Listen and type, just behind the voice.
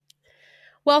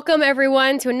Welcome,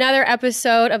 everyone, to another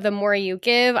episode of The More You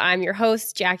Give. I'm your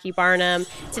host, Jackie Barnum.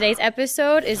 Today's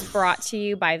episode is brought to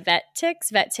you by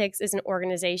VetTix. VetTix is an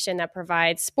organization that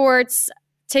provides sports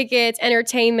tickets,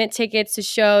 entertainment tickets to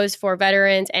shows for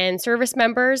veterans and service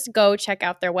members. Go check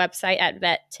out their website at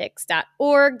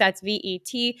vettix.org. That's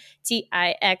VETTIX.org.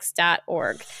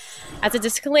 As a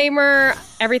disclaimer,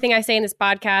 everything I say in this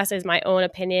podcast is my own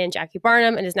opinion, Jackie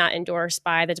Barnum, and is not endorsed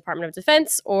by the Department of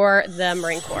Defense or the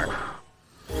Marine Corps.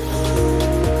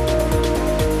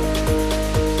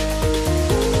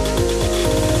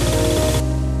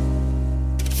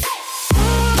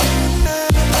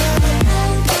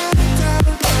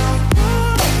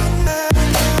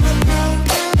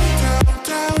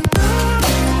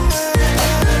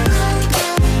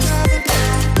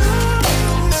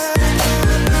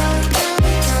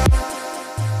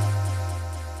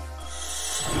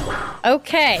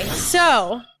 Okay,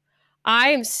 so I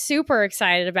am super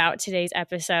excited about today's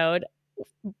episode.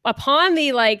 Upon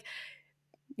the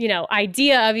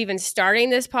idea of even starting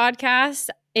this podcast,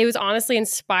 it was honestly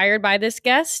inspired by this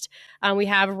guest. We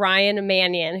have Ryan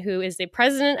Manion, who is the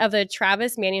president of the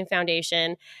Travis Manion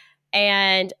Foundation.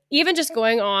 And even just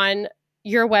going on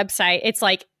your website, it's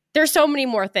like there's so many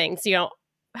more things,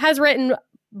 has written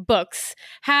books,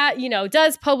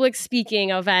 does public speaking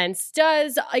events,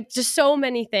 does just so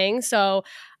many things. So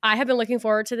I have been looking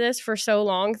forward to this for so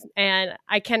long, and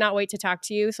I cannot wait to talk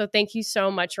to you. So thank you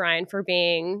so much, Ryan, for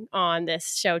being on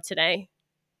this show today.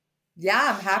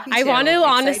 Yeah, I'm happy to. I want to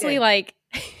honestly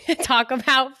talk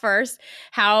about first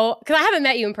because I haven't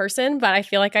met you in person, but I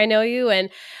feel like I know you. And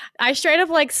I straight up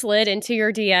slid into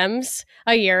your DMs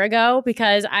a year ago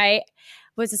because I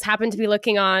just happened to be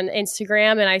looking on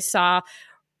Instagram and I saw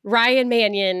Ryan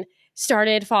Manion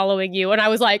started following you. And I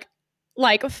was like,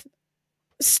 my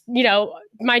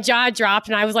jaw dropped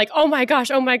and I was like, oh my gosh,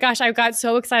 I got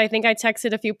so excited. I think I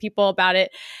texted a few people about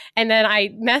it. And then I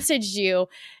messaged you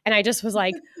and I just was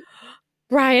like,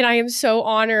 Ryan, I am so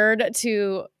honored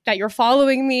that you're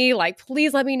following me.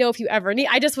 Please let me know if you ever need.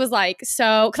 I just was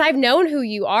because I've known who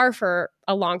you are for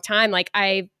a long time.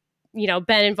 I've,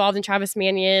 been involved in Travis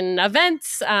Manion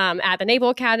events at the Naval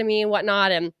Academy and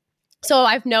whatnot. And so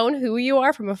I've known who you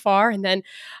are from afar. And then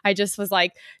I just was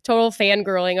total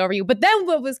fangirling over you. But then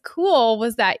what was cool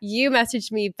was that you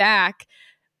messaged me back,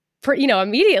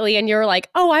 immediately. And you're like,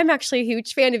 oh, I'm actually a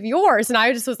huge fan of yours. And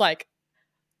I just was like,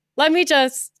 let me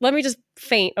just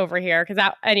faint over here. So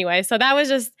that was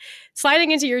just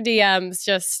sliding into your DMs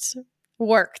just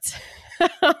worked.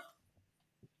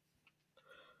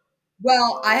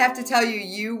 Well, I have to tell you,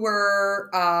 you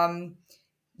were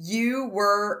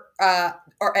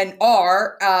and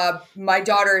are, my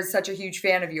daughter is such a huge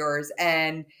fan of yours.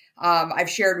 And I've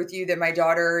shared with you that my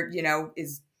daughter,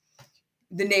 is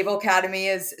the Naval Academy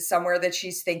is somewhere that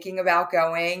she's thinking about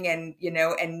going. And,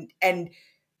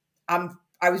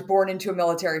 I was born into a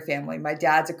military family. My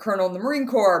dad's a colonel in the Marine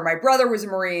Corps. My brother was a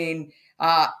Marine.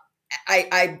 I've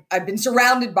been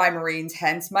surrounded by Marines,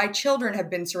 hence my children have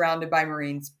been surrounded by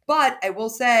Marines. But I will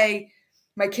say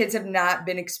my kids have not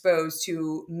been exposed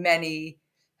to many,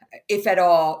 if at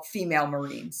all, female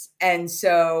Marines. And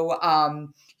so,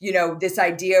 this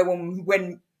idea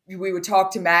when we would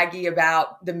talk to Maggie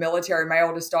about the military, my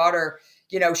oldest daughter,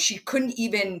 she couldn't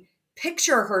even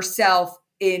picture herself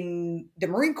in the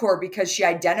Marine Corps because she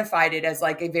identified it as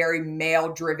a very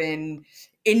male-driven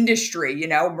industry,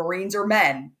 Marines are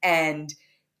men. And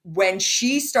when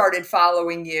she started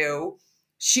following you,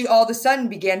 she all of a sudden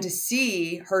began to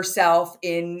see herself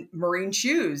in Marine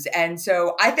shoes. And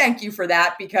so I thank you for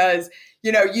that because,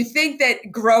 you think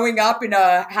that growing up in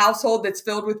a household that's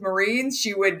filled with Marines,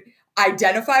 she would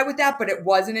identify with that. But it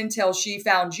wasn't until she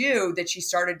found you that she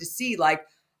started to see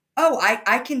oh,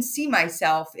 I can see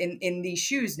myself in these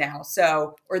shoes now.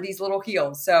 So, or these little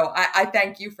heels. So I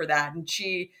thank you for that. And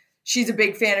she's a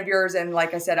big fan of yours. And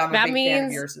like I said, I'm a big fan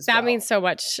of yours as well. That means so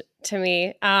much to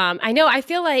me. I know, I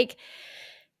feel like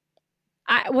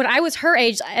when I was her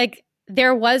age,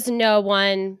 there was no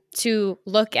one to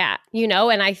look at,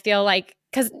 and I feel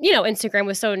because, Instagram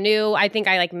was so new. I think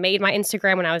I made my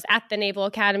Instagram when I was at the Naval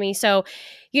Academy. So,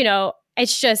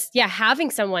 it's just,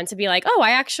 having someone to be oh,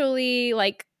 I actually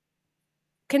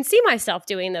can see myself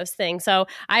doing those things. So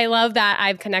I love that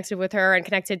I've connected with her and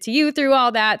connected to you through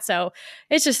all that. So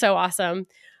it's just so awesome.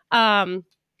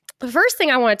 The first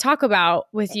thing I want to talk about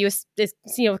with you is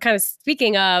kind of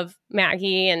speaking of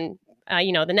Maggie and,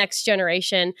 the next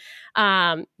generation.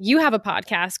 You have a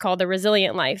podcast called The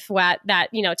Resilient Life that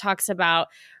talks about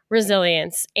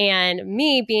resilience, and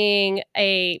me being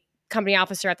a company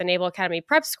officer at the Naval Academy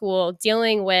Prep School,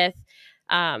 dealing with,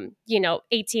 18,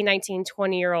 19,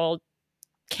 20-year-old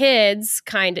kids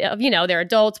kind of, they're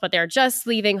adults, but they're just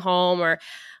leaving home or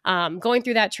going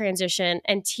through that transition,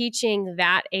 and teaching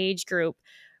that age group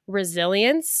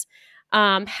resilience.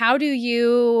 How do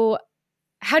you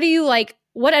like,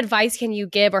 what advice can you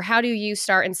give, or how do you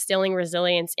start instilling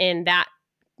resilience in that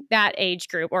age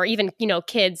group, or even,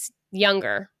 kids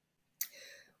younger?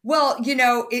 Well,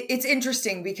 it's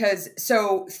interesting because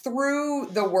through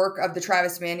the work of the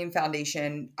Travis Manion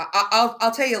Foundation,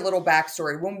 I'll tell you a little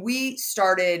backstory. When we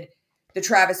started the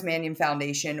Travis Manion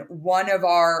Foundation, one of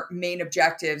our main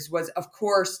objectives was, of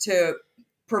course, to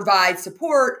provide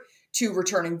support to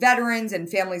returning veterans and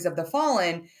families of the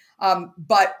fallen.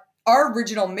 But our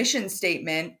original mission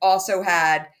statement also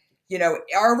had,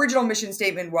 our original mission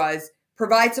statement was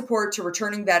provide support to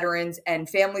returning veterans and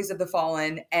families of the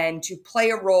fallen, and to play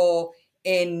a role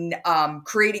in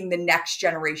creating the next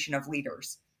generation of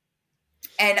leaders.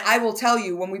 And I will tell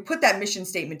you, when we put that mission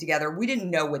statement together, we didn't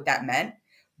know what that meant,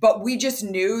 but we just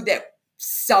knew that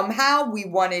somehow we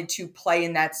wanted to play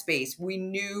in that space. We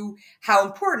knew how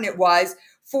important it was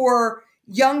for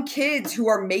young kids who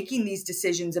are making these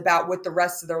decisions about what the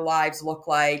rest of their lives look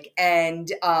like.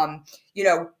 And,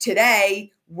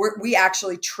 today we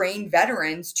actually train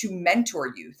veterans to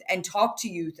mentor youth and talk to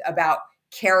youth about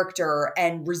character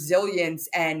and resilience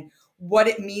and what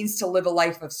it means to live a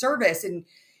life of service. And,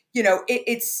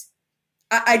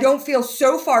 I don't feel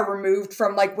so far removed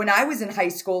from like when I was in high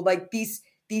school, like these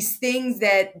things,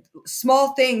 that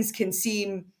small things can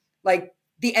seem like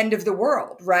the end of the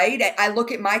world, right? I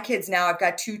look at my kids now. I've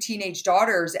got 2 teenage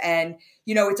daughters, and,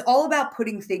 it's all about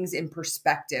putting things in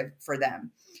perspective for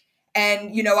them.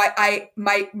 And,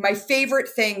 my favorite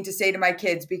thing to say to my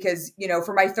kids, because,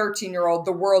 for my 13-year-old,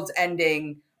 the world's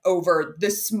ending over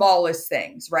the smallest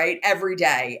things, right? Every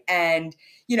day. And,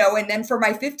 and then for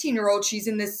my 15-year-old, she's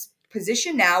in this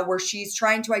position now where she's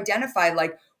trying to identify,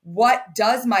 like, what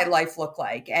does my life look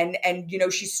like? And,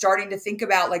 she's starting to think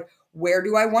about, like, where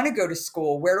do I want to go to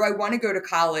school? Where do I want to go to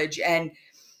college? And,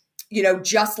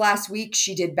 just last week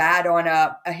she did bad on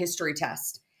a history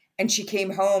test, and she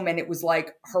came home and it was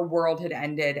like her world had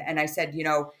ended. And I said,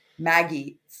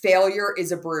 Maggie, failure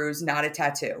is a bruise, not a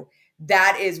tattoo.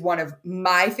 That is one of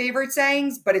my favorite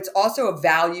sayings, but it's also a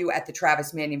value at the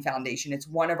Travis Manion Foundation. It's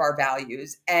one of our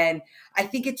values. And I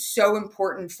think it's so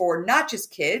important for not just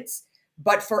kids,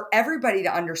 but for everybody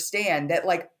to understand that,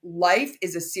 like, life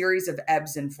is a series of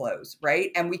ebbs and flows, right?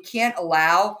 And we can't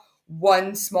allow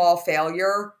one small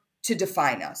failure to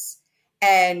define us.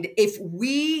 And if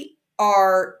we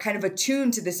are kind of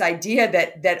attuned to this idea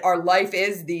that our life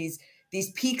is these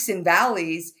peaks and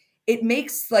valleys, it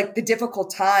makes, like, the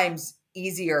difficult times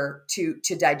easier to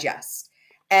digest.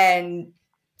 And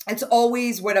it's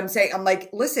always what I'm saying. I'm like,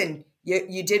 listen,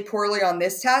 you did poorly on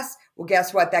this test. Well,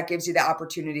 guess what? That gives you the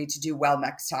opportunity to do well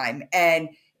next time. And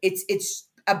it's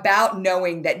about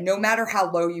knowing that no matter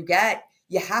how low you get,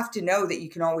 you have to know that you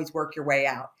can always work your way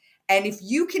out. And if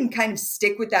you can kind of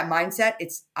stick with that mindset,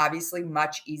 it's obviously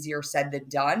much easier said than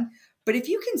done. But if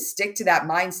you can stick to that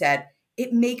mindset,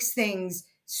 it makes things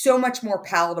so much more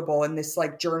palatable in this,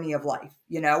 like, journey of life.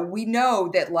 We know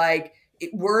that, like,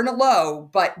 we're in a low,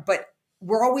 but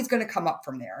we're always going to come up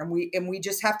from there. And we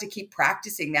just have to keep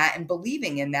practicing that and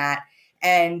believing in that.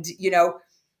 And,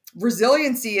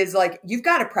 resiliency is like, you've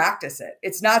got to practice it.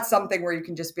 It's not something where you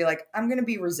can just be like, I'm going to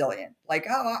be resilient. Like,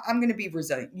 oh, I'm going to be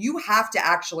resilient. You have to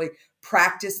actually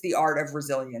practice the art of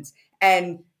resilience.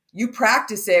 And you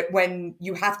practice it when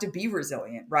you have to be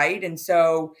resilient, right? And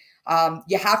so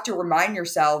you have to remind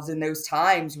yourselves in those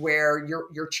times where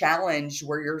you're challenged,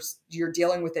 where you're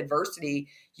dealing with adversity.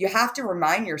 You have to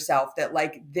remind yourself that,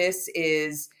 like, this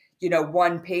is,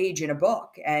 one page in a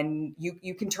book, and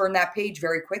you can turn that page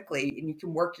very quickly, and you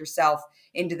can work yourself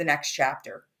into the next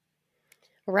chapter.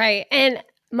 Right. And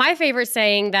my favorite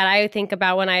saying that I think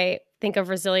about when I think of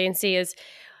resiliency is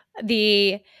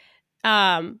the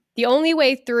only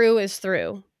way through is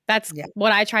through. That's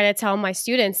what I try to tell my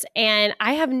students. And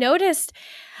I have noticed,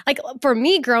 like, for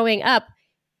me growing up,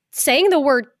 saying the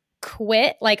word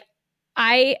quit, like,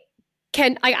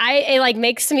 it like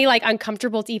makes me, like,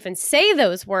 uncomfortable to even say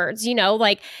those words,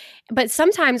 like, but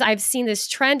sometimes I've seen this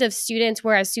trend of students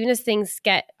where as soon as things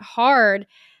get hard,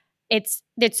 it's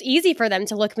easy for them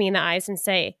to look me in the eyes and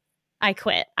say, I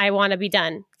quit. I want to be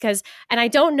done. And I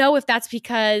don't know if that's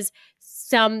because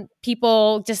some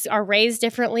people just are raised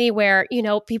differently, where,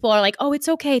 people are like, oh, it's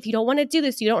okay. If you don't want to do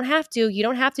this, you don't have to. You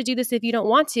don't have to do this if you don't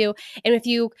want to. And if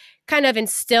you kind of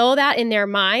instill that in their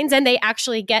minds, and they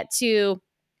actually get to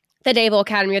the Naval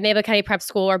Academy or Naval Academy Prep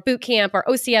School or boot camp or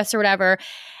OCS or whatever,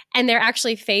 and they're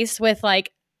actually faced with,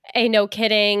 like, a no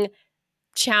kidding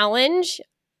challenge,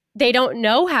 they don't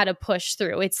know how to push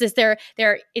through. It's just they're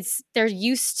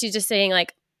used to just saying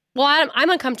like, well, I'm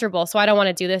uncomfortable, so I don't want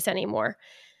to do this anymore.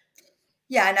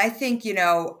 Yeah. And I think,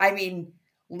 I mean,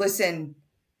 listen,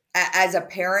 as a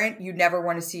parent, you never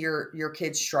want to see your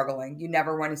kids struggling. You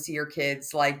never want to see your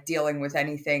kids like dealing with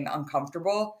anything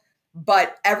uncomfortable.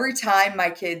 But every time my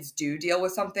kids do deal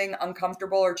with something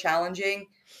uncomfortable or challenging,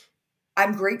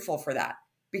 I'm grateful for that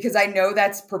because I know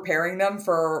that's preparing them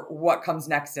for what comes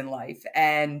next in life.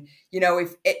 And,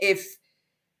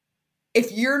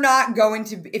 if you're not going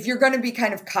to, if you're going to be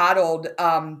kind of coddled,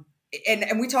 and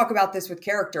we talk about this with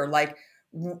character, like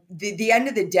the end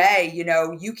of the day,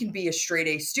 you can be a straight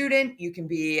A student, you can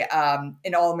be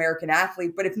an All-American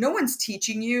athlete, but if no one's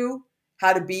teaching you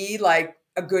how to be like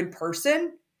a good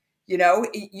person,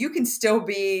 you can still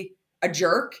be a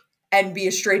jerk and be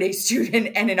a straight A student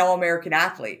and an All-American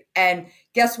athlete. And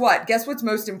guess what? Guess what's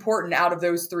most important out of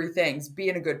those three things?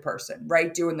 Being a good person,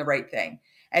 right? Doing the right thing.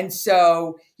 And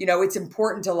so, it's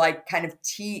important to like kind of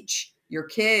teach your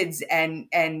kids and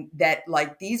that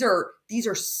like these are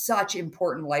such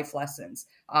important life lessons.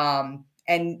 And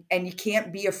you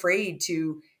can't be afraid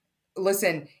to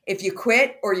listen. If you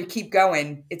quit or you keep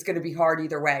going, it's going to be hard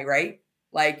either way, right?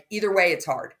 Like either way, it's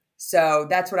hard. So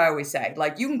that's what I always say.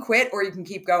 Like you can quit or you can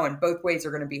keep going. Both ways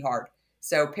are going to be hard.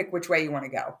 So pick which way you want to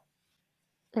go.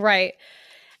 Right.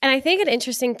 And I think an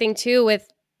interesting thing too with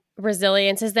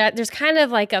resilience is that there's kind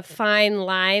of like a fine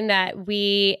line that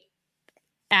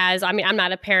I'm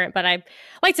not a parent, but I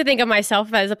like to think of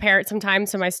myself as a parent sometimes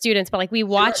to my students, but like we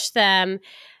watch them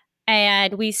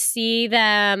and we see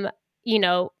them,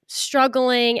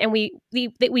 struggling, and we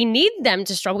need them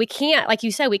to struggle. We can't, like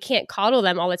you said, we can't coddle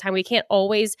them all the time. We can't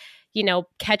always,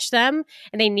 catch them,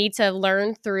 and they need to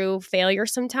learn through failure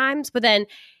sometimes. But then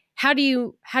how do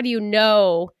you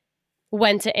know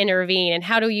when to intervene, and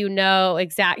how do you know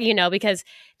exactly, because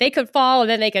they could fall and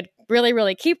then they could really,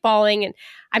 really keep falling. And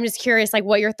I'm just curious, like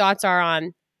what your thoughts are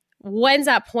on when's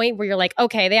that point where you're like,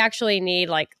 okay, they actually need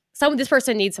this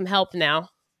person needs some help now.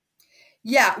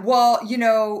 Yeah. Well,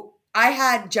 I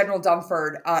had General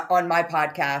Dunford on my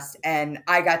podcast, and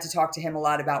I got to talk to him a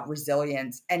lot about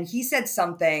resilience. And he said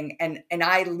something, and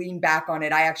I leaned back on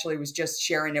it. I actually was just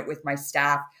sharing it with my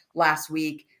staff last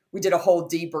week. We did a whole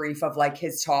debrief of like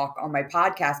his talk on my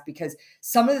podcast because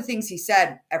some of the things he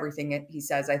said, everything he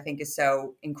says, I think is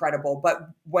so incredible. But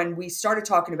when we started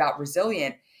talking about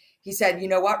resilient, he said, you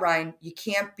know what, Ryan, you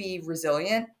can't be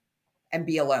resilient and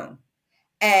be alone.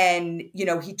 And,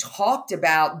 he talked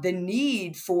about the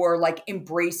need for like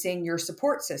embracing your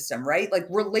support system, right? Like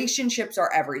relationships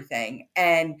are everything.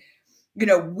 And,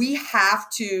 we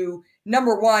have to,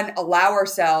 number one, allow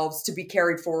ourselves to be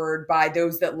carried forward by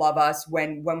those that love us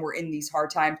when we're in these hard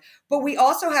times. But we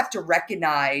also have to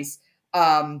recognize,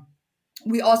 when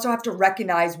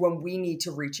we need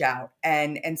to reach out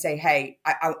and say, hey,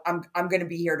 I'm going to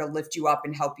be here to lift you up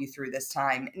and help you through this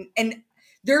time. And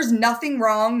there's nothing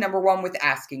wrong, number one, with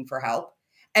asking for help.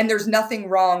 And there's nothing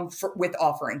wrong with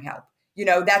offering help.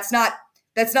 That's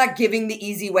not giving the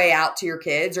easy way out to your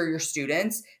kids or your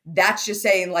students. That's just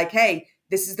saying like, hey,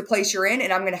 this is the place you're in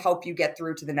and I'm going to help you get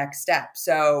through to the next step.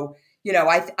 So,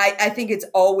 I think it's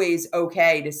always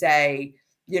okay to say,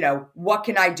 what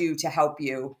can I do to help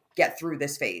you get through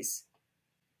this phase?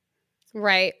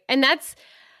 Right. And that's,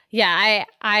 yeah,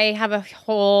 I have a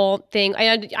whole thing.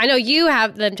 I know you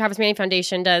have the Travis Manion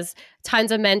Foundation does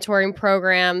tons of mentoring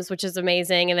programs, which is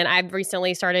amazing. And then I've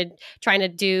recently started trying to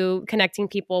do connecting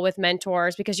people with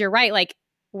mentors because you're right, like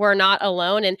we're not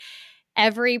alone. And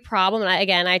every problem, and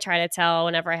I try to tell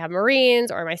whenever I have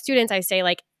Marines or my students, I say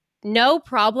like, no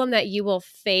problem that you will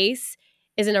face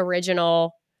is an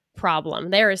original problem.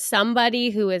 There is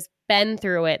somebody who has been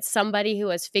through it, somebody who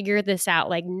has figured this out.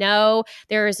 Like, no,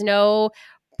 there is no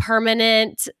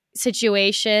permanent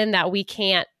situation that we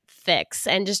can't fix.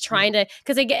 And just trying to,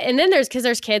 because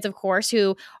there's kids, of course,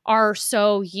 who are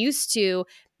so used to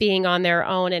being on their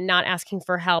own and not asking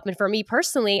for help. And for me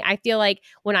personally, I feel like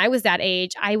when I was that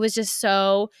age, I was just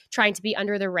so trying to be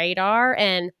under the radar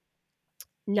and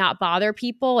not bother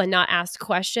people and not ask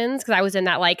questions because I was in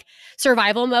that like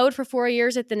survival mode for 4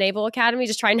 years at the Naval Academy,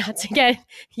 just trying not to get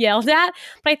yelled at.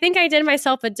 But I think I did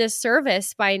myself a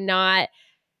disservice by not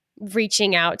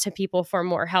reaching out to people for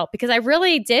more help because I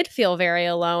really did feel very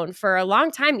alone for a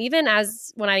long time. Even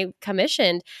as when I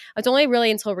commissioned, it's only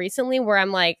really until recently where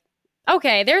I'm like,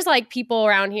 okay, there's like people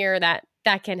around here that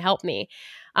can help me.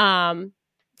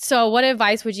 So what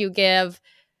advice would you give,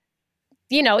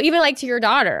 even like to your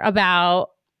daughter about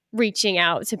reaching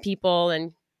out to people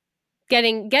and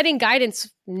getting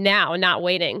guidance now, not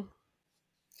waiting?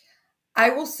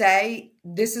 I will say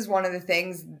this is one of the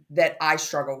things that I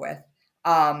struggle with.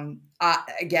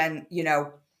 Again,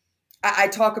 I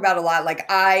talk about a lot. Like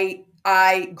I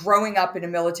growing up in a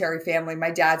military family,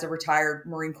 my dad's a retired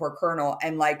Marine Corps colonel,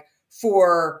 and like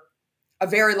for a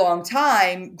very long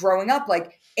time growing up,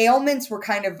 like ailments were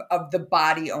kind of the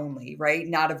body only, right?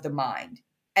 Not of the mind.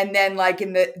 And then like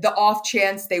in the off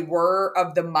chance they were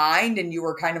of the mind and you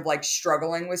were kind of like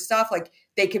struggling with stuff, like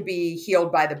they could be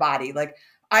healed by the body. Like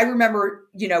I remember,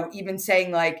 even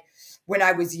saying like when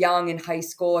I was young in high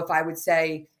school, if I would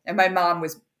say, and my mom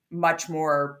was much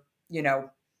more,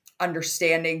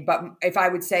 understanding, but if I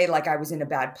would say like I was in a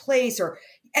bad place or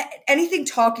anything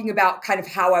talking about kind of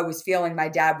how I was feeling, my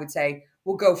dad would say,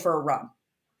 we'll go for a run,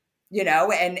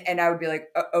 and I would be like,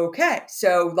 okay.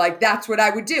 So like, that's what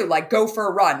I would do. Like go for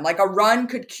a run, like a run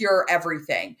could cure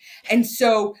everything. And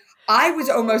so I was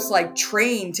almost like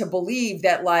trained to believe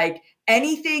that like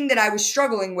anything that I was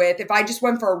struggling with, if I just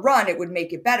went for a run, it would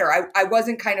make it better. I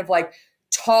wasn't kind of like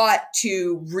taught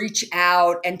to reach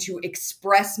out and to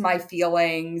express my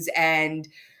feelings and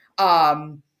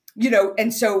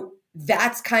so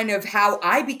that's kind of how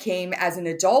I became as an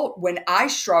adult when I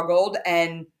struggled.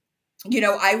 And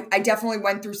I definitely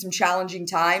went through some challenging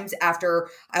times after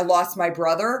I lost my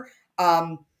brother.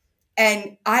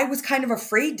 And I was kind of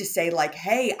afraid to say like,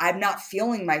 hey, I'm not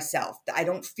feeling myself. I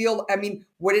don't feel, I mean,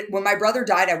 when my brother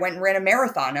died, I went and ran a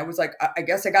marathon. I was like, I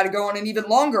guess I got to go on an even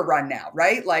longer run now,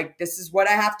 right? Like, this is what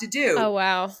I have to do. Oh,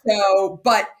 wow. So,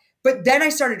 but then I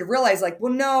started to realize like,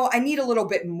 well, no, I need a little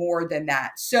bit more than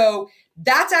that. So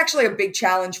that's actually a big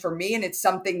challenge for me. And it's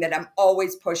something that I'm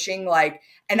always pushing, like,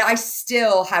 and I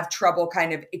still have trouble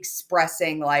kind of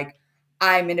expressing like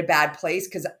I'm in a bad place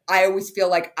because I always feel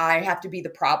like I have to be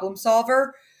the problem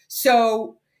solver.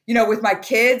 So, with my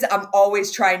kids, I'm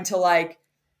always trying to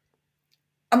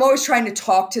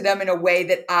talk to them in a way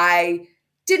that I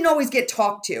didn't always get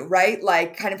talked to, right?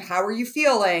 Like kind of how are you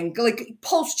feeling? Like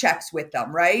pulse checks with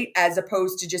them, right? As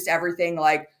opposed to just everything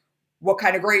like what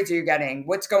kind of grades are you getting?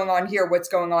 What's going on here? What's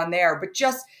going on there? But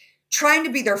just trying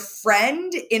to be their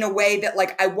friend in a way that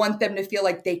like I want them to feel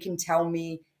like they can tell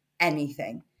me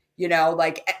anything.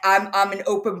 Like I'm an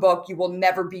open book. You will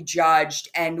never be judged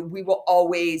and we will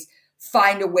always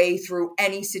find a way through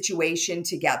any situation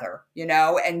together,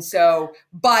 And so,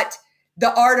 but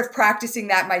the art of practicing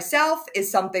that myself is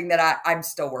something that I'm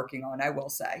still working on, I will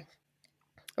say.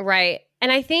 Right.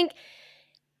 And I think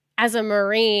as a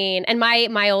Marine, and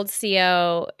my old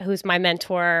CO, who's my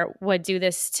mentor, would do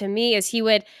this to me, is he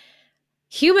would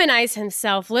humanize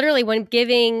himself literally when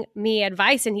giving me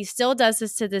advice. And he still does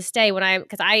this to this day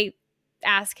because I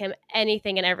ask him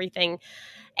anything and everything.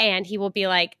 And he will be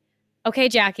like, okay,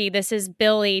 Jackie, this is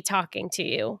Billy talking to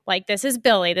you. Like, this is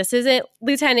Billy. This isn't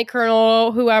Lieutenant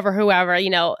Colonel, whoever,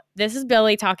 this is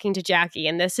Billy talking to Jackie.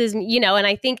 And this is, and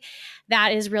I think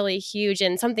that is really huge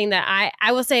and something that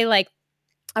I will say, like,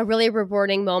 a really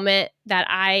rewarding moment that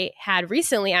I had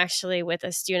recently actually with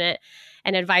a student,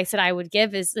 and advice that I would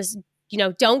give is this,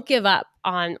 don't give up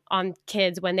on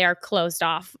kids when they're closed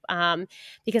off.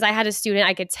 Because I had a student,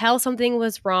 I could tell something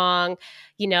was wrong.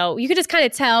 You could just kind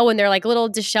of tell when they're like a little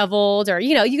disheveled, or,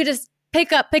 you could just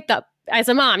picked up as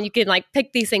a mom, you can like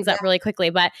pick these things up really quickly.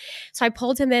 But so I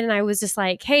pulled him in and I was just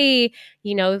like, hey,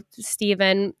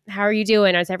 Steven, how are you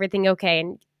doing? Is everything okay?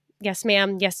 And yes,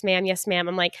 ma'am. Yes, ma'am. Yes, ma'am.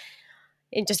 I'm like,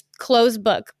 and just closed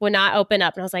book, would not open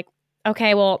up. And I was like,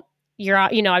 okay, well,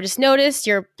 I've just noticed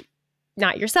you're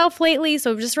not yourself lately.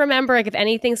 So just remember, like, if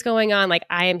anything's going on, like,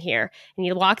 I am here. And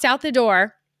he walked out the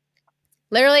door,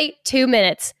 literally 2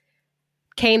 minutes,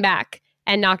 came back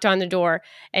and knocked on the door.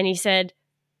 And he said,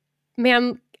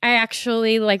 ma'am, I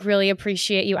actually like really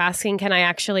appreciate you asking. Can I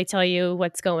actually tell you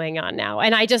what's going on now?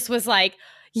 And I just was like,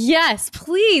 yes,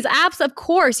 please. Of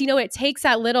course. It takes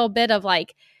that little bit of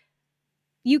like,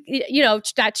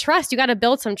 that trust. You got to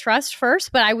build some trust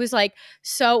first. But I was like,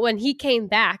 so when he came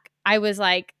back, I was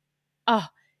like, oh,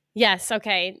 yes,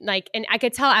 okay. Like, and I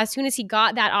could tell as soon as he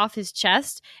got that off his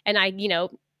chest and I,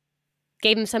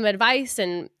 gave him some advice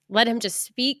and let him just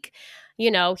speak,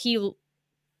 he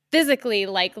physically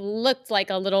like looked like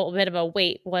a little bit of a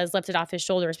weight was lifted off his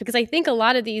shoulders. Because I think a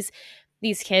lot of these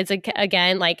kids,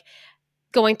 again, like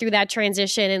going through that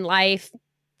transition in life,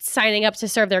 signing up to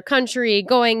serve their country,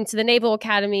 going to the Naval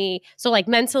Academy. So like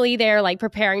mentally they're like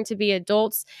preparing to be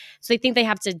adults. So they think they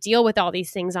have to deal with all these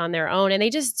things on their own, and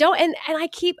they just don't. And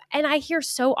I hear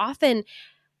so often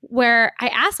where I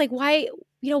ask like, why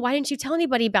didn't you tell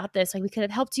anybody about this? Like, we could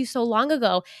have helped you so long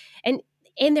ago. And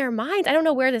in their minds, I don't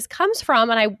know where this comes from,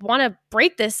 and I want to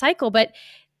break this cycle, but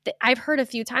I've heard a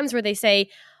few times where they say,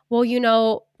 well,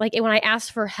 like when I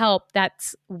ask for help,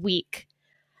 that's weak.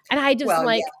 And I just Well,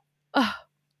 like, oh,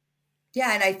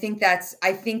 yeah, and I think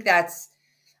that's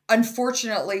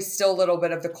unfortunately still a little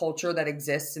bit of the culture that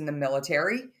exists in the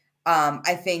military.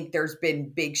 I think there's been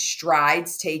big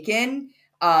strides taken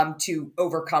to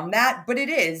overcome that, but it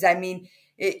is. I mean,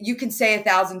 you can say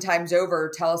 1,000 times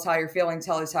over, "Tell us how you're feeling.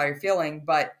 Tell us how you're feeling,"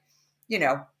 but you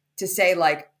know, to say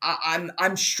like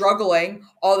I'm struggling,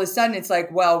 all of a sudden it's like,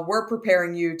 well, we're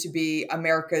preparing you to be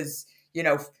America's,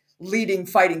 leading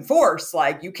fighting force.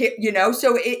 Like you can't,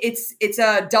 so it's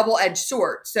a double-edged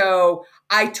sword. So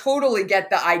I totally get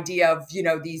the idea of,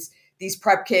 these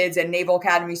prep kids and Naval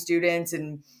Academy students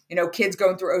and, kids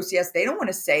going through OCS. They don't want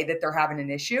to say that they're having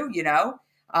an issue,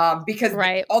 because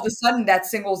right. all of a sudden that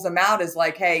singles them out as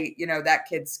like, hey, that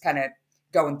kid's kind of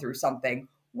going through something.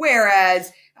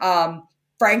 Whereas,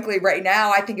 frankly, right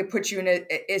now, I think it puts you in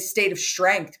a state of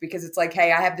strength because it's like,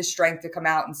 hey, I have the strength to come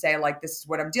out and say, like, this is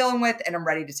what I'm dealing with and I'm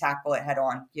ready to tackle it head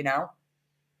on,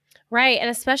 Right. And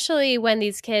especially when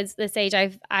these kids this age,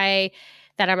 that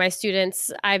are my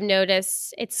students, I've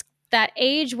noticed it's that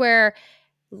age where,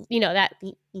 that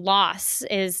loss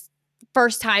is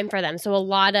first time for them. So a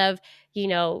lot of,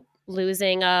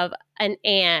 losing of an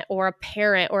aunt or a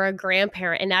parent or a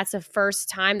grandparent. And that's the first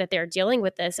time that they're dealing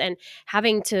with this and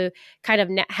having to kind of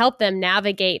help them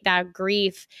navigate that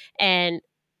grief.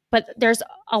 But there's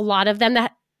a lot of them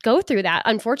that go through that.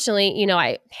 Unfortunately,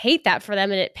 I hate that for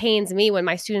them and it pains me when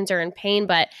my students are in pain,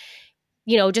 but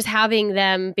just having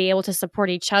them be able to support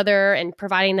each other and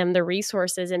providing them the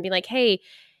resources and be like, hey,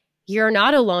 you're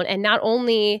not alone. And not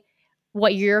only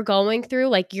what you're going through,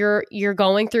 like you're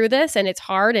going through this and it's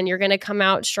hard and you're going to come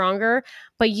out stronger,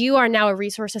 but you are now a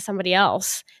resource to somebody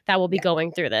else that will be Yeah,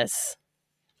 going through this.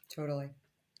 totally.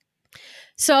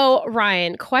 So,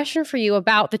 Ryan, question for you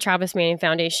about the Travis Manion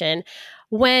Foundation.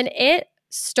 When it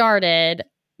started,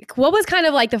 what was kind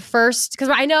of like the first, because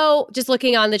I know just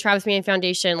looking on the Travis Manion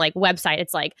Foundation like website,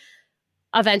 it's like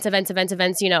events.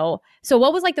 So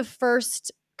what was like the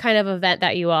first kind of event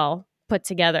that you all put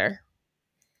together?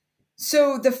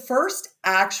 So the first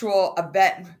actual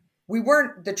event, we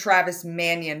weren't the Travis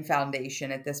Manion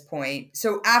Foundation at this point.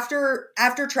 So after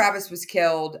Travis was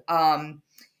killed,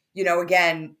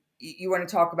 again, you want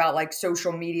to talk about like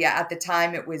social media. At the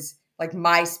time, it was like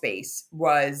MySpace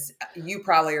was. You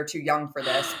probably are too young for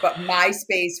this, but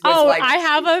MySpace was Oh, like I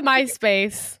have a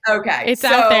MySpace. okay. It's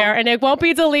out there and it won't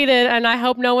be deleted. And I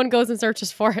hope no one goes and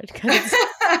searches for it because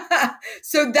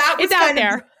so that was it's out kind of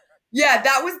there. yeah,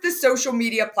 that was the social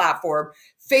media platform.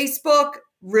 Facebook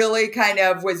really kind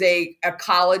of was a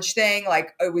college thing.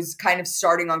 Like it was kind of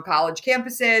starting on college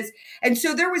campuses. And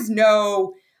so there was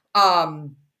no,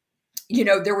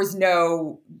 there was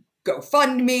no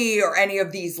GoFundMe or any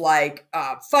of these like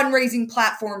fundraising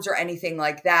platforms or anything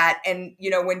like that. And,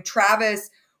 when Travis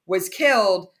was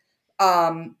killed,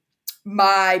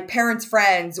 my parents'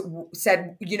 friends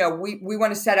said, we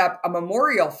want to set up a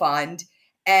memorial fund.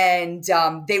 And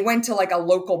they went to like a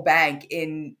local bank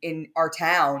in our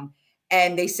town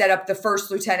and they set up the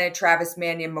First Lieutenant Travis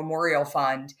Manion Memorial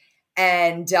Fund.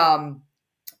 And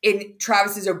in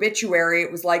Travis's obituary,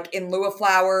 it was like, in lieu of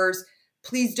flowers,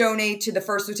 please donate to the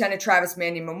First Lieutenant Travis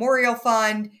Manion Memorial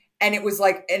Fund. And it was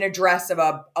like an address of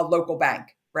a local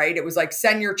bank, right? It was like,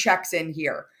 send your checks in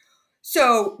here.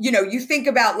 So, you think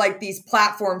about like these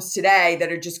platforms today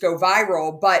that are just go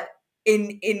viral, but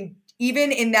in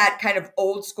even in that kind of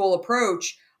old school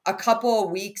approach, a couple of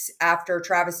weeks after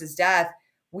Travis's death,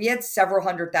 we had several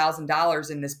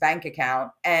 $100,000 in this bank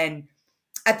account. And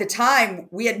at the time,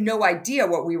 we had no idea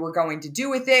what we were going to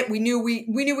do with it. We knew we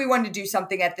wanted to do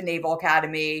something at the Naval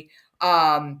Academy.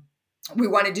 We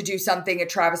wanted to do something at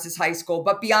Travis's high school,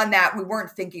 but beyond that, we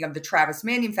weren't thinking of the Travis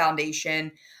Manion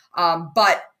Foundation.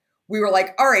 But we were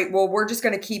like, all right, well, we're just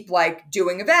going to keep like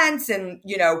doing events and,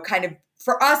 kind of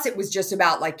for us, it was just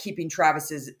about like keeping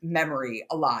Travis's memory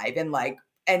alive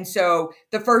and so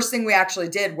the first thing we actually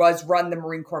did was run the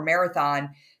Marine Corps Marathon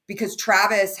because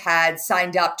Travis had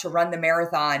signed up to run the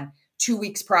marathon 2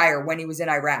 weeks prior when he was in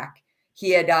Iraq. He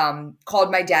had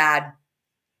called my dad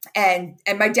and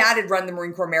my dad had run the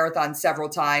Marine Corps Marathon several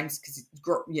times because,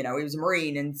 he was a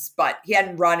Marine but he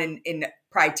hadn't run in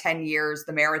probably 10 years,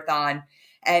 the marathon,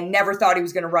 and never thought he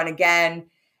was going to run again.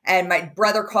 And my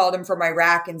brother called him from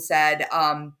Iraq and said,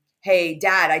 hey,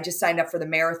 Dad, I just signed up for the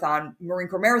Marine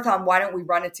Corps Marathon. Why don't we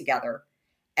run it together?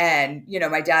 And,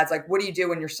 my dad's like, what do you do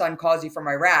when your son calls you from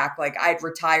Iraq? Like I'd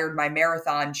retired my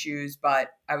marathon shoes, but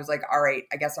I was like, all right,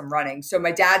 I guess I'm running. So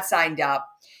my dad signed up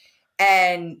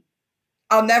and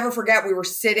I'll never forget, we were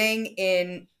sitting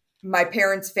in my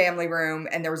parents' family room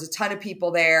and there was a ton of people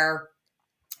there.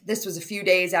 This was a few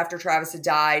days after Travis had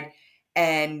died.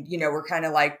 And, we're kind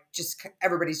of like,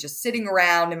 everybody's just sitting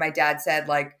around. And my dad said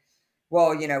like,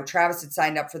 well, Travis had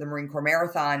signed up for the Marine Corps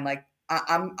Marathon. Like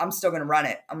I'm still going to run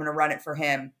it. I'm going to run it for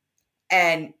him.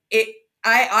 And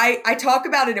I talk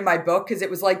about it in my book because it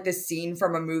was like this scene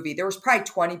from a movie. There was probably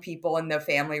 20 people in the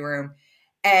family room,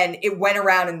 and it went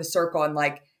around in the circle, and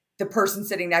like the person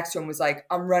sitting next to him was like,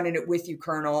 I'm running it with you,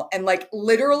 Colonel. And like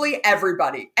literally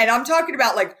everybody. And I'm talking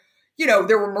about like,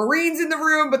 there were Marines in the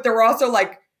room, but there were also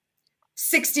like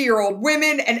 60-year-old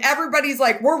women, and everybody's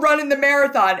like, we're running the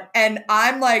marathon. And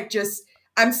I'm like,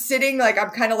 I'm sitting like, I'm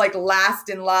kind of like last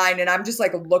in line, and I'm just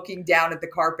like looking down at the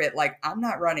carpet, like I'm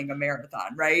not running a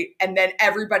marathon. Right. And then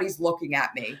everybody's looking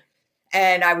at me,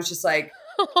 and I was just like,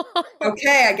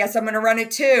 okay, I guess I'm going to run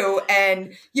it too.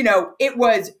 And, it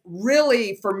was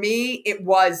really, for me, it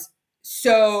was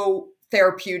so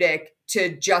therapeutic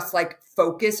to just like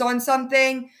focus on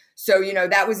something. So,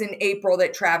 that was in April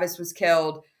that Travis was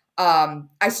killed.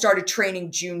 I started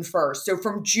training June 1st. So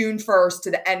from June 1st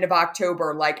to the end of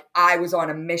October, like I was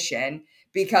on a mission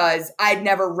because I'd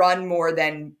never run more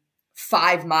than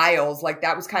 5 miles. Like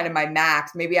that was kind of my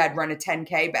max. Maybe I'd run a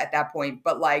 10K at that point,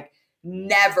 but like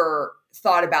never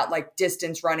thought about like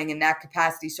distance running in that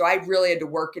capacity. So I really had to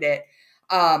work at it.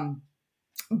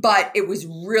 But it was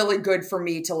really good for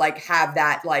me to like have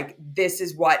that, like, this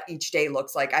is what each day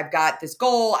looks like. I've got this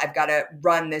goal. I've got to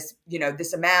run this,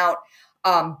 this amount.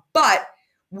 But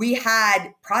we had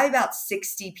probably about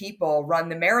 60 people run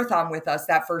the marathon with us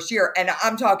that first year. And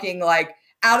I'm talking like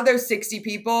out of those 60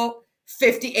 people,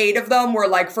 58 of them were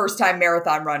like first time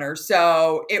marathon runners.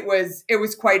 So it was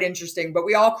quite interesting, but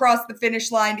we all crossed the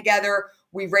finish line together.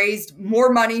 We raised more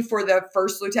money for the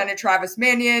First Lieutenant Travis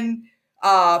Manion,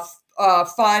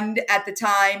 fund at the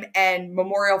time, and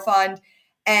Memorial Fund.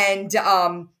 And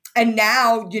now,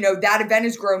 that event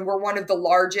has grown. We're one of the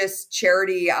largest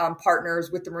charity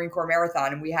partners with the Marine Corps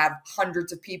Marathon, and we have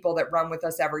hundreds of people that run with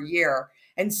us every year.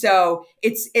 And so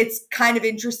it's kind of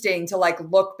interesting to like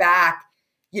look back,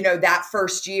 that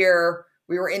first year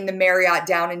we were in the Marriott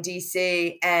down in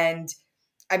DC. And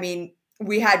I mean,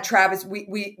 we had Travis,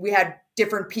 we had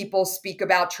different people speak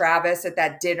about Travis at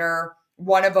that dinner.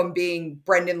 One of them being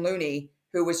Brendan Looney,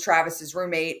 who was Travis's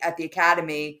roommate at the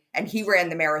academy, and he ran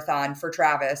the marathon for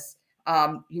Travis.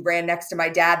 He ran next to my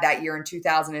dad that year in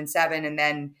 2007, and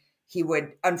then he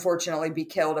would unfortunately be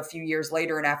killed a few years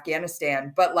later in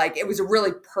Afghanistan. But like, it was a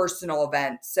really personal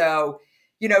event. So,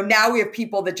 now we have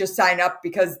people that just sign up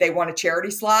because they want a charity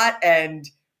slot, and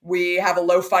we have a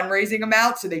low fundraising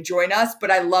amount, so they join us. But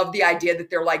I love the idea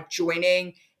that they're like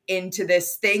joining into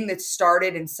this thing that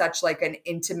started in such like an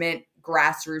intimate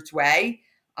grassroots way.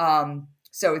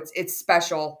 So it's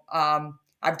special.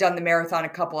 I've done the marathon a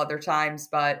couple other times,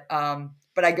 but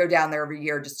I go down there every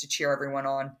year just to cheer everyone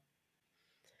on.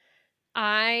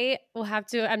 I will have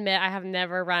to admit I have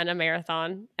never run a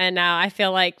marathon, and now I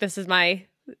feel like this is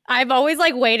I'm always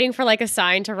like waiting for like a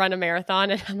sign to run a marathon,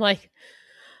 and I'm like,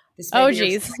 oh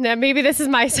geez, now maybe this is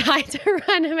my sign to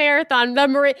run a marathon. The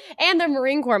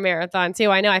Marine Corps Marathon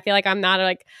too. I know. I feel like I'm not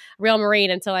like a real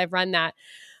Marine until I've run that.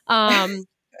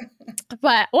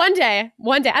 But one day,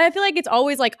 I feel like it's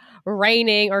always like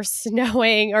raining or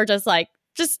snowing or just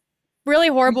really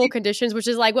horrible conditions, which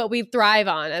is like what we thrive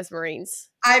on as Marines.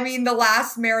 I mean, the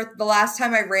last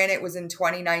time I ran it was in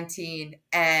 2019,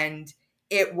 and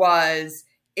it was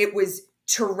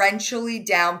torrentially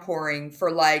downpouring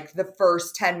for like the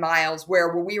first 10 miles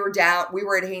where we were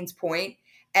at Haynes Point,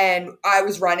 and I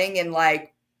was running in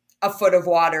like a foot of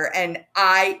water, and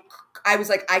I was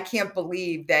like, I can't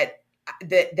believe that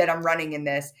I'm running in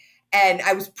this. And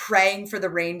I was praying for the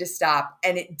rain to stop,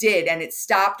 and it did. And it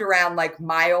stopped around like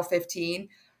mile 15,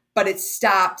 but it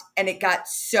stopped, and it got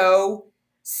so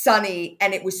sunny,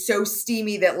 and it was so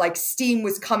steamy that like steam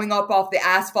was coming up off the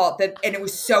asphalt, and it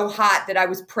was so hot that I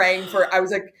was praying I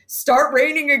was like, start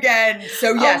raining again.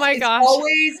 So yes, oh my gosh.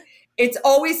 It's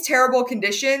always terrible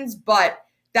conditions, but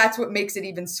that's what makes it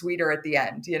even sweeter at the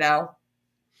end,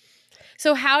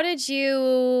 So how did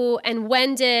you, and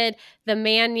when did the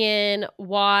Manion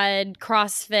WOD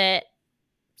CrossFit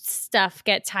stuff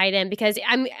get tied in? Because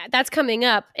that's coming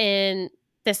up in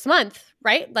this month,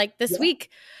 right? Like this week.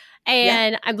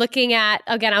 And I was looking at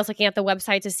the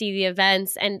website to see the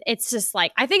events, and it's just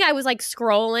like, I think I was like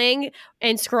scrolling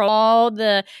for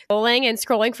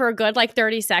a good like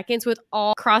 30 seconds with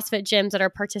all CrossFit gyms that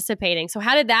are participating. So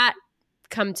how did that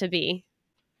come to be?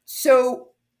 So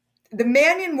the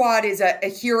Manion WOD is a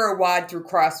hero WOD through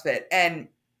CrossFit. And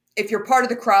if you're part of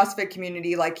the CrossFit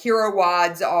community, like hero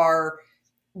WODs are,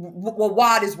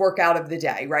 WOD is workout of the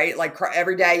day, right? Like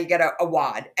every day you get a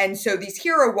WOD. And so these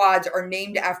hero WODs are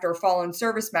named after fallen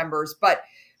service members, but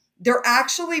they're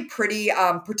actually pretty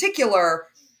particular,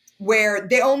 where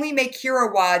they only make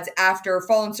hero wads after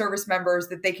fallen service members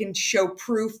that they can show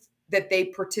proof that they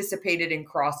participated in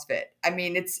CrossFit. I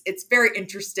mean, it's very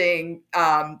interesting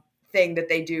thing that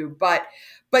they do. But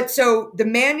so the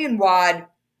Manion wad,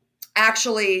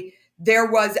 actually, there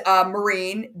was a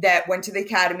Marine that went to the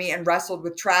academy and wrestled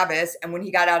with Travis. And when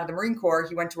he got out of the Marine Corps,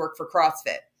 he went to work for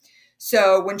CrossFit.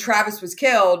 So when Travis was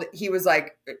killed, he was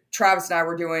like, Travis and I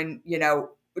were doing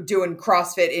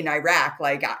CrossFit in Iraq.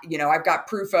 Like, I've got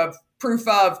proof of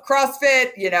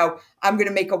CrossFit, I'm going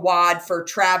to make a wad for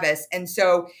Travis. And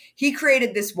so he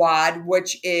created this wad,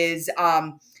 which is,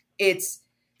 it's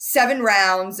 7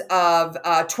 rounds of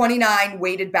 29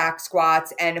 weighted back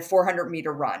squats and a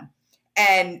 400-meter run.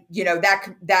 And,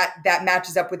 that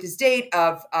matches up with his date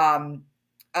of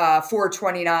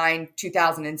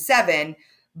 4/29/2007.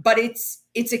 But it's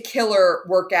a killer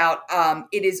workout.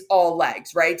 It is all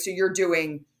legs, right? So you're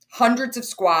doing hundreds of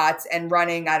squats and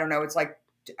running, I don't know, it's like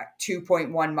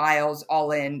 2.1 miles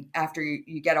all in after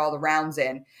you get all the rounds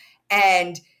in.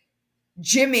 And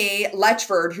Jimmy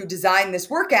Letchford, who designed this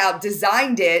workout,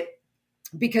 designed it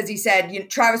because he said,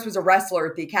 Travis was a wrestler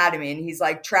at the academy. And he's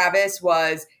like,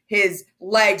 his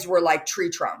legs were like tree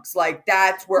trunks. Like,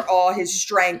 that's where all his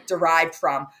strength derived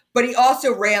from. But he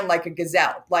also ran like a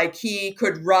gazelle. Like, he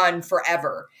could run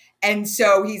forever. And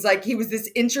so he's like, he was this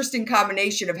interesting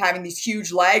combination of having these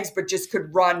huge legs, but just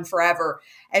could run forever.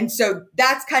 And so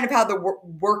that's kind of how the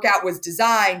workout was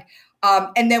designed.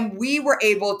 And then we were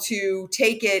able to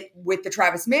take it with the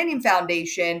Travis Manion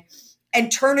Foundation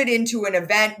and turn it into an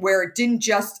event where it didn't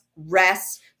just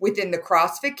rest within the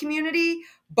CrossFit community,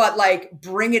 but like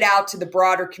bring it out to the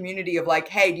broader community of like,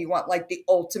 hey, do you want like the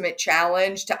ultimate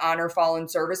challenge to honor fallen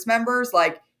service members?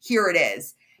 Like, here it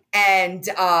is. And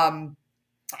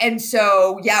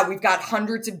so, yeah, we've got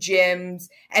hundreds of gyms,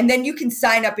 and then you can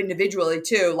sign up individually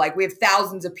too. Like, we have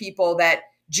thousands of people that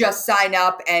just sign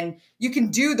up, and you can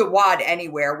do the WOD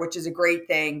anywhere, which is a great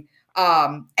thing.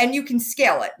 And you can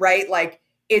scale it, right? Like,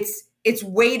 it's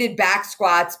weighted back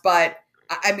squats, but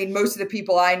I mean, most of the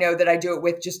people I know that I do it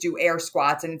with just do air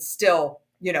squats, and it's still,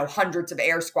 hundreds of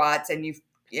air squats, and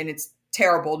it's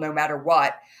terrible no matter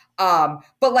what.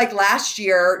 But like last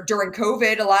year during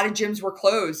COVID, a lot of gyms were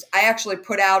closed. I actually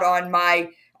put out on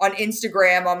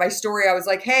Instagram, on my story, I was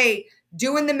like, hey,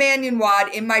 doing the Manion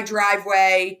WOD in my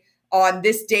driveway on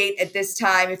this date at this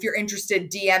time. If you're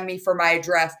interested, DM me for my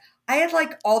address. I had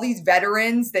like all these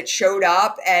veterans that showed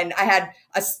up, and I had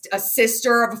a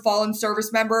sister of a fallen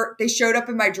service member. They showed up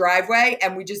in my driveway,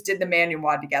 and we just did the Manion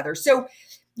WOD together. So,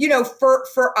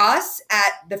 for us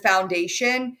at the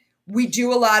foundation, we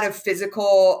do a lot of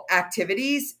physical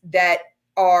activities that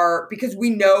are, because we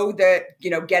know that,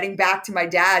 getting back to my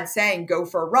dad saying, go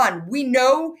for a run, we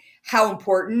know how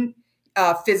important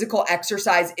physical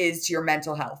exercise is to your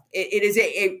mental health.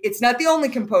 It's not the only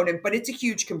component, but it's a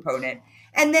huge component.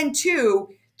 And then 2,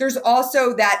 there's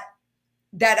also that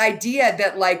idea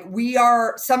that like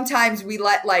sometimes we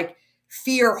let like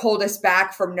fear hold us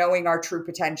back from knowing our true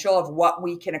potential of what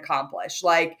we can accomplish.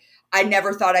 Like, I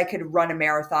never thought I could run a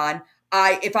marathon.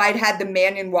 If I'd had the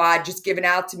Manion WOD just given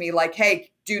out to me like, hey,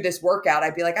 do this workout,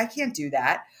 I'd be like, I can't do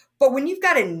that. But when you've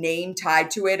got a name tied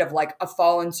to it of like a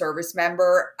fallen service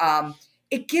member,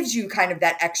 it gives you kind of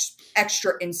that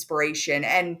extra inspiration.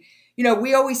 And,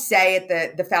 we always say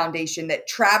at the foundation that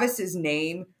Travis's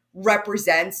name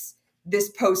represents this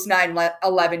post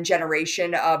 9/11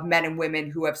 generation of men and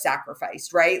women who have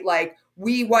sacrificed, right? Like,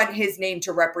 we want his name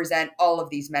to represent all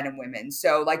of these men and women.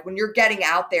 So like, when you're getting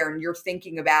out there and you're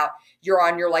thinking about, you're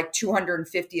on your like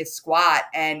 250th squat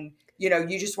and,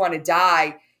 you just want to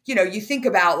die, you think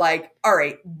about like, all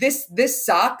right, this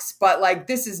sucks, but like,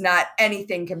 this is not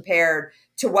anything compared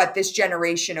to what this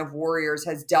generation of warriors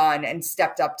has done and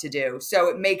stepped up to do. So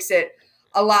it makes it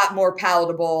a lot more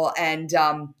palatable. And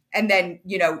then,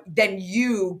 then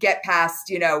you get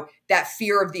past, that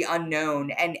fear of the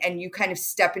unknown, and you kind of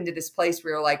step into this place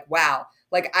where you're like, wow,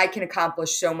 like I can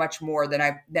accomplish so much more than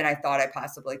I thought I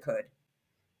possibly could.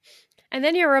 And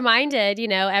then you're reminded,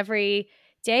 every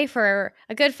day for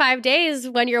a good 5 days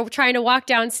when you're trying to walk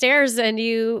downstairs and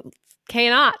you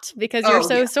cannot because you're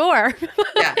so sore.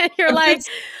 Yeah. And you're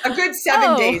a good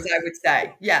 7 days, I would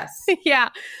say. Yes. Yeah.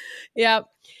 Yeah.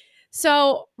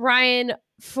 So, Ryan,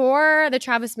 for the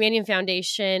Travis Manion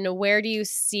Foundation, where do you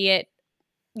see it,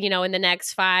 in the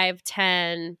next 5,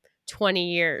 10,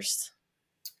 20 years?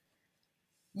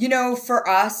 For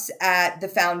us at the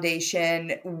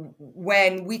foundation,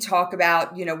 when we talk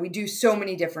about, we do so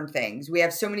many different things. We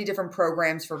have so many different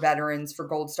programs for veterans, for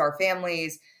Gold Star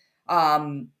families.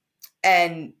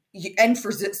 and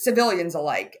for civilians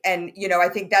alike. And, I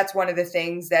think that's one of the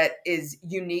things that is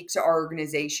unique to our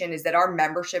organization is that our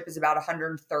membership is about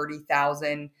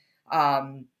 130,000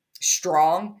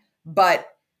 strong, but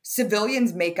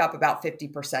civilians make up about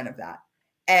 50% of that.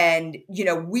 And,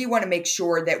 we want to make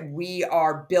sure that we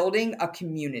are building a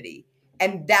community.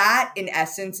 And that, in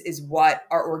essence, is what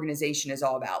our organization is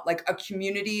all about, like a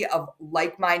community of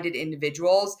like-minded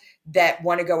individuals that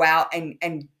want to go out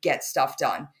and get stuff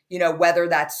done, whether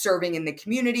that's serving in the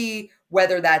community,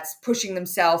 whether that's pushing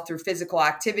themselves through physical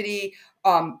activity,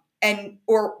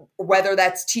 or whether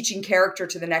that's teaching character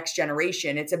to the next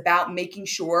generation. It's about making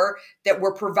sure that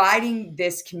we're providing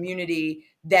this community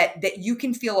that you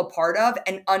can feel a part of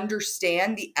and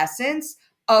understand the essence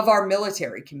of our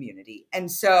military community.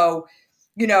 And so,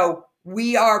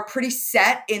 we are pretty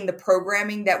set in the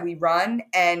programming that we run,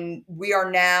 and we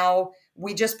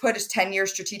just put a 10-year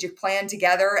strategic plan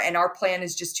together, and our plan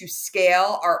is just to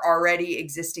scale our already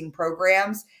existing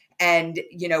programs and,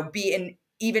 be in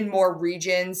even more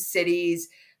regions, cities,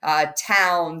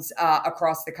 towns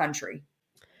across the country.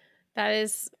 That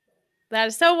is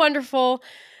so wonderful.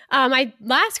 My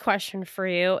last question for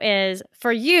you is,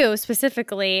 for you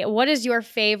specifically, what is your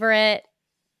favorite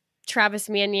Travis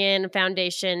Manion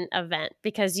Foundation event?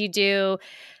 Because you do,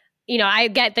 I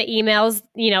get the emails,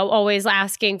 always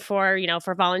asking for,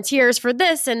 for volunteers for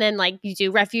this. And then like you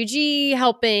do refugee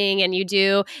helping and you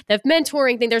do the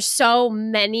mentoring thing. There's so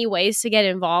many ways to get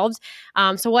involved.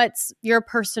 So what's your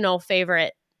personal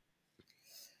favorite?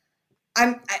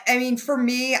 For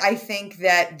me, I think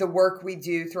that the work we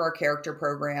do through our character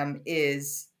program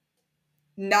is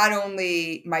not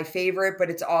only my favorite,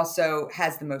 but it's also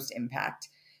has the most impact.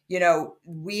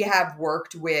 We have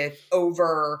worked with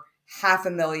over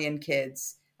 500,000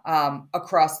 kids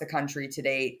across the country to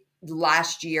date.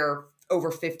 Last year,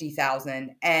 over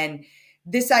 50,000. And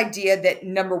this idea that,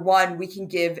 number one, we can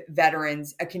give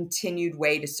veterans a continued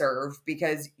way to serve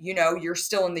because, you're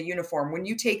still in the uniform. When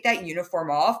you take that uniform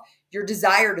off, your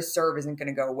desire to serve isn't going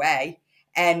to go away.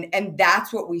 And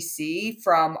that's what we see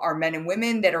from our men and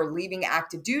women that are leaving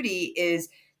active duty is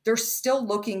they're still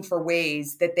looking for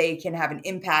ways that they can have an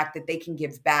impact, that they can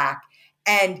give back.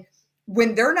 And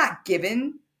when they're not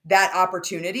given that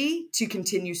opportunity to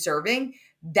continue serving,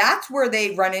 that's where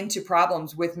they run into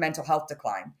problems with mental health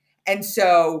decline. And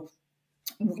so,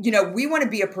 we want to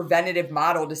be a preventative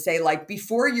model to say, like,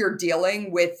 before you're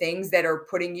dealing with things that are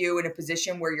putting you in a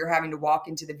position where you're having to walk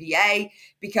into the VA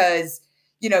because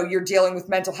you're dealing with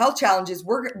mental health challenges,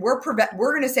 we're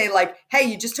going to say, like, hey,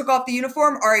 you just took off the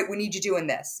uniform. All right, we need you doing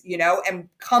this, and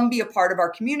come be a part of our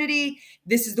community.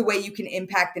 This is the way you can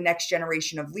impact the next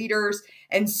generation of leaders.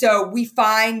 And so we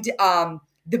find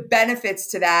the benefits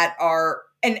to that are,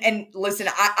 and listen,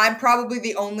 I'm probably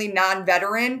the only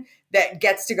non-veteran that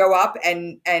gets to go up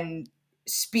and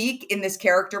speak in this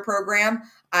character program.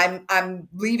 I'm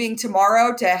leaving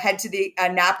tomorrow to head to the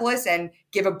Annapolis and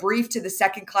give a brief to the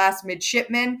second class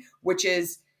midshipmen, which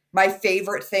is my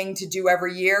favorite thing to do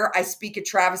every year. I speak at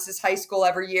Travis's high school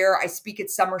every year. I speak at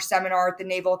summer seminar at the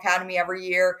Naval Academy every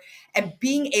year. And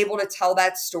being able to tell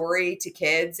that story to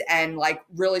kids and like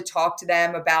really talk to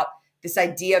them about this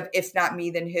idea of if not me,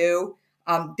 then who,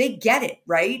 they get it,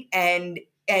 right? And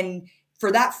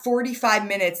for that 45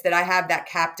 minutes that I have that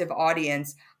captive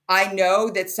audience, I know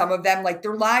that some of them, like,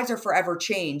 their lives are forever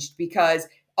changed because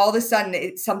all of a sudden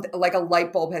it's something like a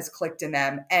light bulb has clicked in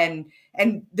them. And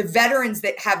the veterans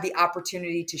that have the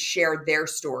opportunity to share their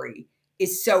story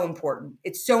is so important.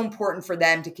 It's so important for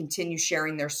them to continue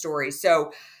sharing their story.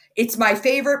 So it's my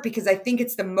favorite because I think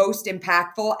it's the most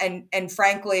impactful. And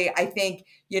frankly, I think,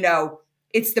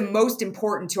 it's the most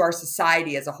important to our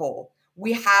society as a whole.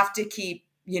 We have to keep,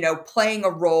 playing a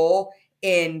role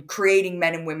in creating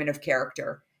men and women of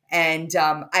character. And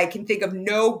I can think of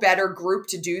no better group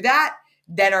to do that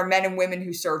than our men and women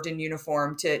who served in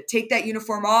uniform, to take that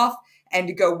uniform off and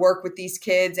to go work with these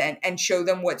kids and show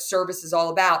them what service is all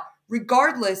about,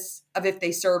 regardless of if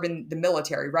they serve in the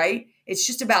military, right? It's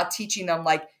just about teaching them,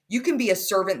 like, you can be a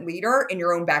servant leader in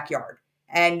your own backyard.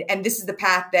 And this is the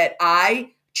path that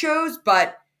I chose,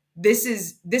 but this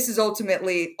is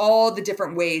ultimately all the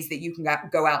different ways that you can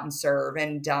go out and serve.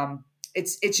 And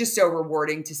it's just so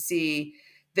rewarding to see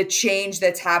the change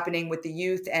that's happening with the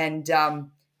youth and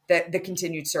the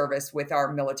continued service with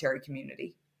our military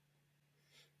community.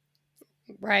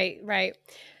 Right.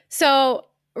 So,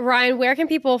 Ryan, where can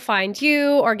people find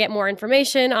you or get more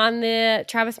information on the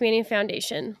Travis Manion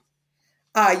Foundation?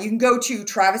 You can go to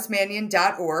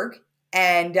travismanion.org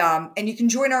and you can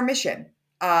join our mission.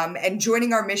 And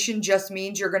joining our mission just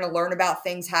means you're going to learn about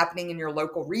things happening in your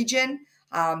local region.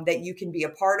 that you can be a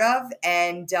part of.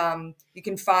 And you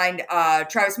can find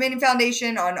Travis Manion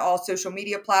Foundation on all social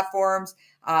media platforms.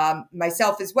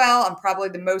 Myself as well. I'm probably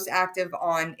the most active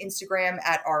on Instagram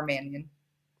at @rmanion.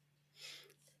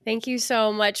 Thank you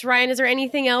so much. Ryan, is there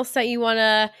anything else that you want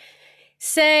to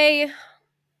say?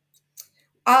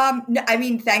 No, I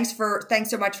mean, thanks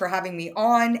so much for having me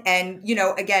on. And,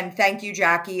 again, thank you,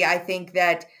 Jackie. I think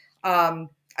that, I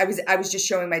was just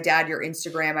showing my dad your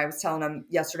Instagram. I was telling him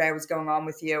yesterday I was going on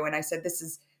with you, and I said, this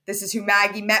is who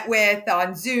Maggie met with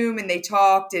on Zoom, and they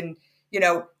talked. And,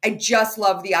 I just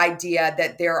love the idea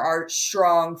that there are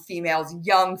strong females,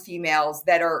 young females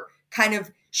that are kind of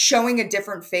showing a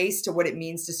different face to what it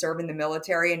means to serve in the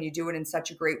military. And you do it in such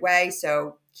a great way.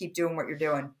 So keep doing what you're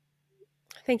doing.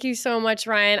 Thank you so much,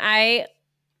 Ryan. I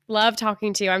love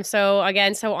talking to you. I'm so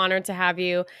honored to have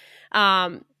you.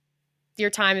 Your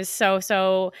time is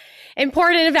so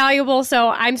important and valuable. So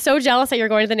I'm so jealous that you're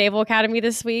going to the Naval Academy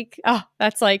this week. Oh,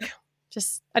 that's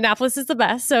just Annapolis is the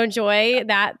best. So enjoy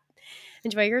that.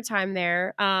 Enjoy your time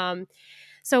there.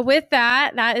 So with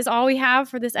that is all we have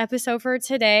for this episode for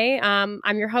today.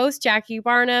 I'm your host, Jackie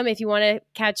Barnum. If you want to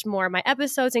catch more of my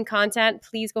episodes and content,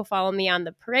 please go follow me on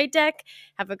the parade deck.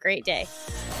 Have a great day.